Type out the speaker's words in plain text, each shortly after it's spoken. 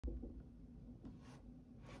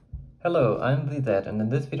Hello, I'm Zett, and in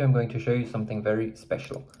this video I'm going to show you something very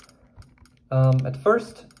special. At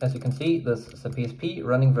first, as you can see, this is a PSP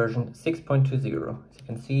running version 6.20. As you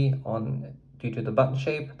can see, due to the button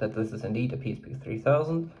shape, that this is indeed a PSP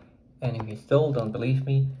 3000. And if you still don't believe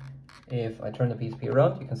me, if I turn the PSP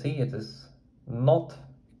around, you can see it is not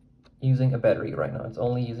using a battery right now. It's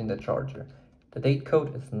only using the charger. The date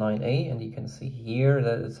code is 9A, and you can see here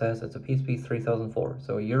that it says it's a PSP 3004,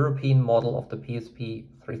 so a European model of the PSP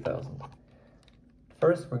 3000.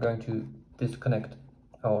 First, we're going to disconnect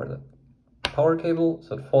our power cable,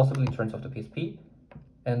 so it forcibly turns off the PSP,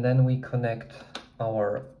 and then we connect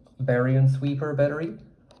our BaryonSweeper battery.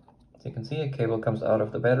 So you can see a cable comes out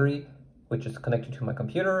of the battery, which is connected to my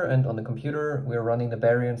computer, and on the computer we're running the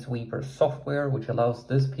BaryonSweeper software, which allows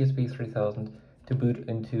this PSP 3000 to boot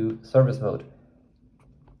into service mode.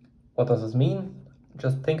 What does this mean?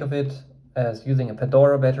 Just think of it as using a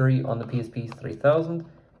Pandora battery on the PSP 3000,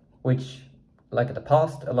 which, like in the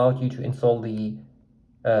past, allowed you to install the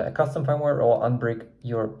custom firmware or unbrick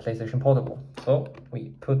your PlayStation Portable. So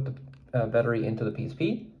we put the battery into the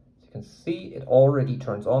PSP. As you can see, it already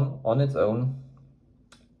turns on its own,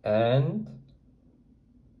 and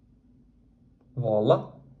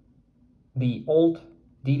voila, the old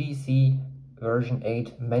DDC version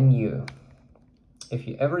 8 menu. If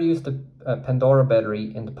you ever used the Pandora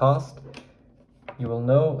battery in the past, you will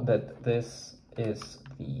know that this is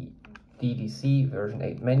the DDC version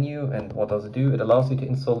 8 menu. And what does it do? It allows you to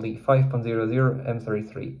install the 5.00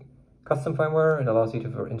 M33 custom firmware. It allows you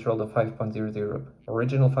to install the 5.00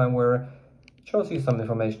 original firmware. It shows you some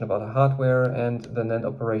information about the hardware and the NAND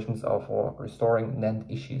operations for restoring NAND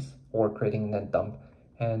issues or creating NAND dump.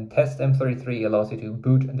 And Test M33 allows you to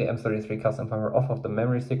boot the M33 custom firmware off of the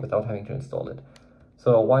memory stick without having to install it.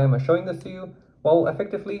 So why am I showing this to you? Well,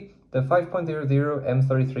 effectively, the 5.00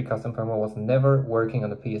 M33 custom firmware was never working on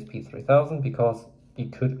the PSP 3000 because you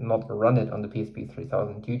could not run it on the PSP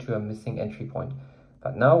 3000 due to a missing entry point.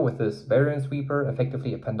 But now with this BaryonSweeper,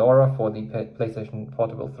 effectively a Pandora for the PlayStation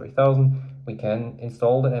Portable 3000, we can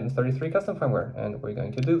install the M33 custom firmware, and we're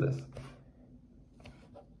going to do this.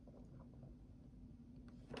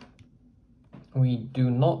 We do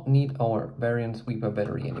not need our BaryonSweeper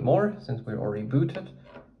battery anymore, since we're already booted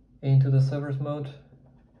into the service mode.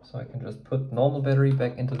 So I can just put normal battery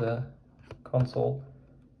back into the console,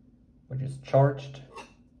 which is charged,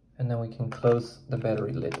 and then we can close the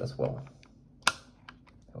battery lid as well.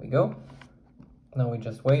 There we go. Now we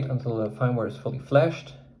just wait until the firmware is fully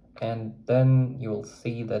flashed, and then you will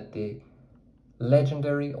see that the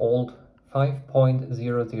legendary old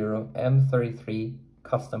 5.00 M33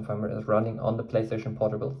 custom firmware is running on the PlayStation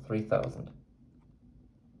Portable 3000.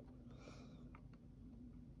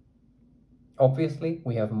 Obviously,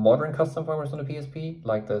 we have modern custom firmwares on the PSP,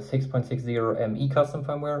 like the 6.60 ME custom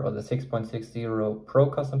firmware or the 6.60 Pro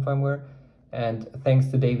custom firmware. And thanks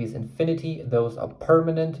to Davy's Infinity, those are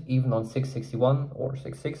permanent even on 661 or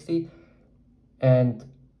 660. And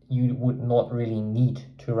you would not really need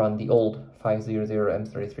to run the old 5.00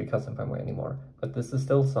 M33 custom firmware anymore. But this is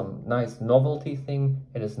still some nice novelty thing.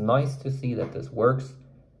 It is nice to see that this works.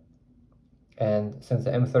 And since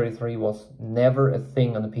the M33 was never a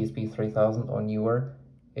thing on the PSP 3000 or newer,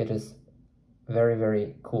 it is very,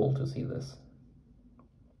 very cool to see this.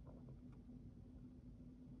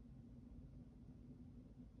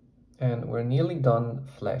 And we're nearly done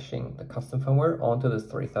flashing the custom firmware onto this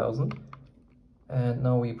 3000. And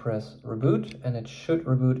now we press reboot, and it should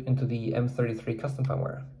reboot into the M33 custom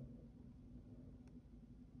firmware.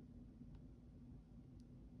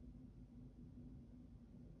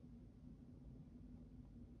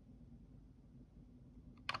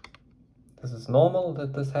 This is normal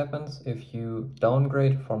that this happens. If you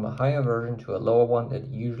downgrade from a higher version to a lower one, it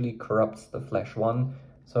usually corrupts the flash one,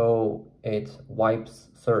 so it wipes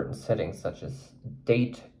certain settings such as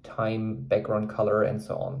date, time, background color, and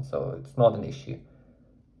so on. So it's not an issue.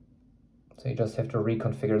 So you just have to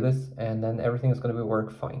reconfigure this, and then everything is going to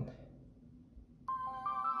work fine.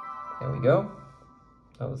 There we go.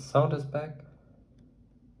 Now the sound is back.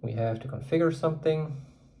 We have to configure something.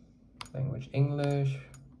 Language English.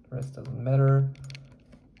 The rest doesn't matter.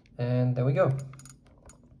 And there we go.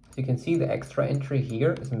 So you can see the extra entry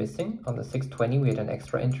here is missing. On the 620 we had an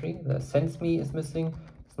extra entry. The Sense Me is missing.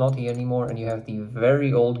 It's not here anymore. And you have the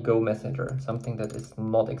very old Go Messenger, something that is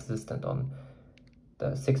not existent on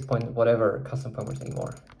the 6. Whatever custom firmwares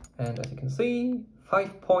anymore. And as you can see,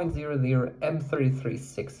 5.00 M33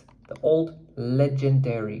 6, the old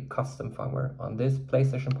legendary custom firmware on this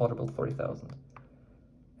PlayStation Portable 3000.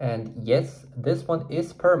 And yes, this one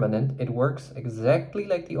is permanent. It works exactly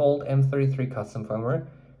like the old M33 custom firmware.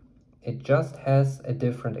 It just has a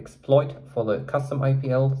different exploit for the custom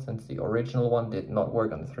IPL, since the original one did not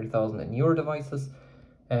work on the 3000 and newer devices,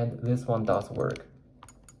 and this one does work.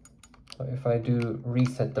 So if I do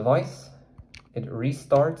reset device, it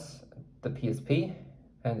restarts the PSP,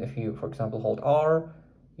 and if you, for example, hold R,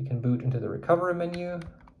 you can boot into the recovery menu,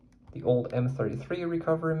 the old M33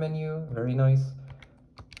 recovery menu, very nice.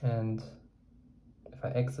 And if I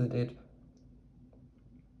exit it,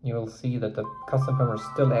 you will see that the custom firmware is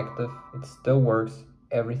still active, it still works,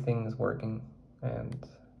 everything is working, and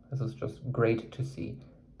this is just great to see.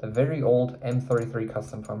 The very old M33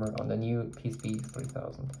 custom firmware on the new PSP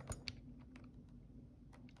 3000.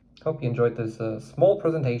 Hope you enjoyed this small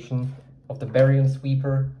presentation of the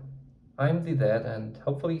BaryonSweeper. I'm Zett, and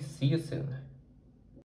hopefully see you soon.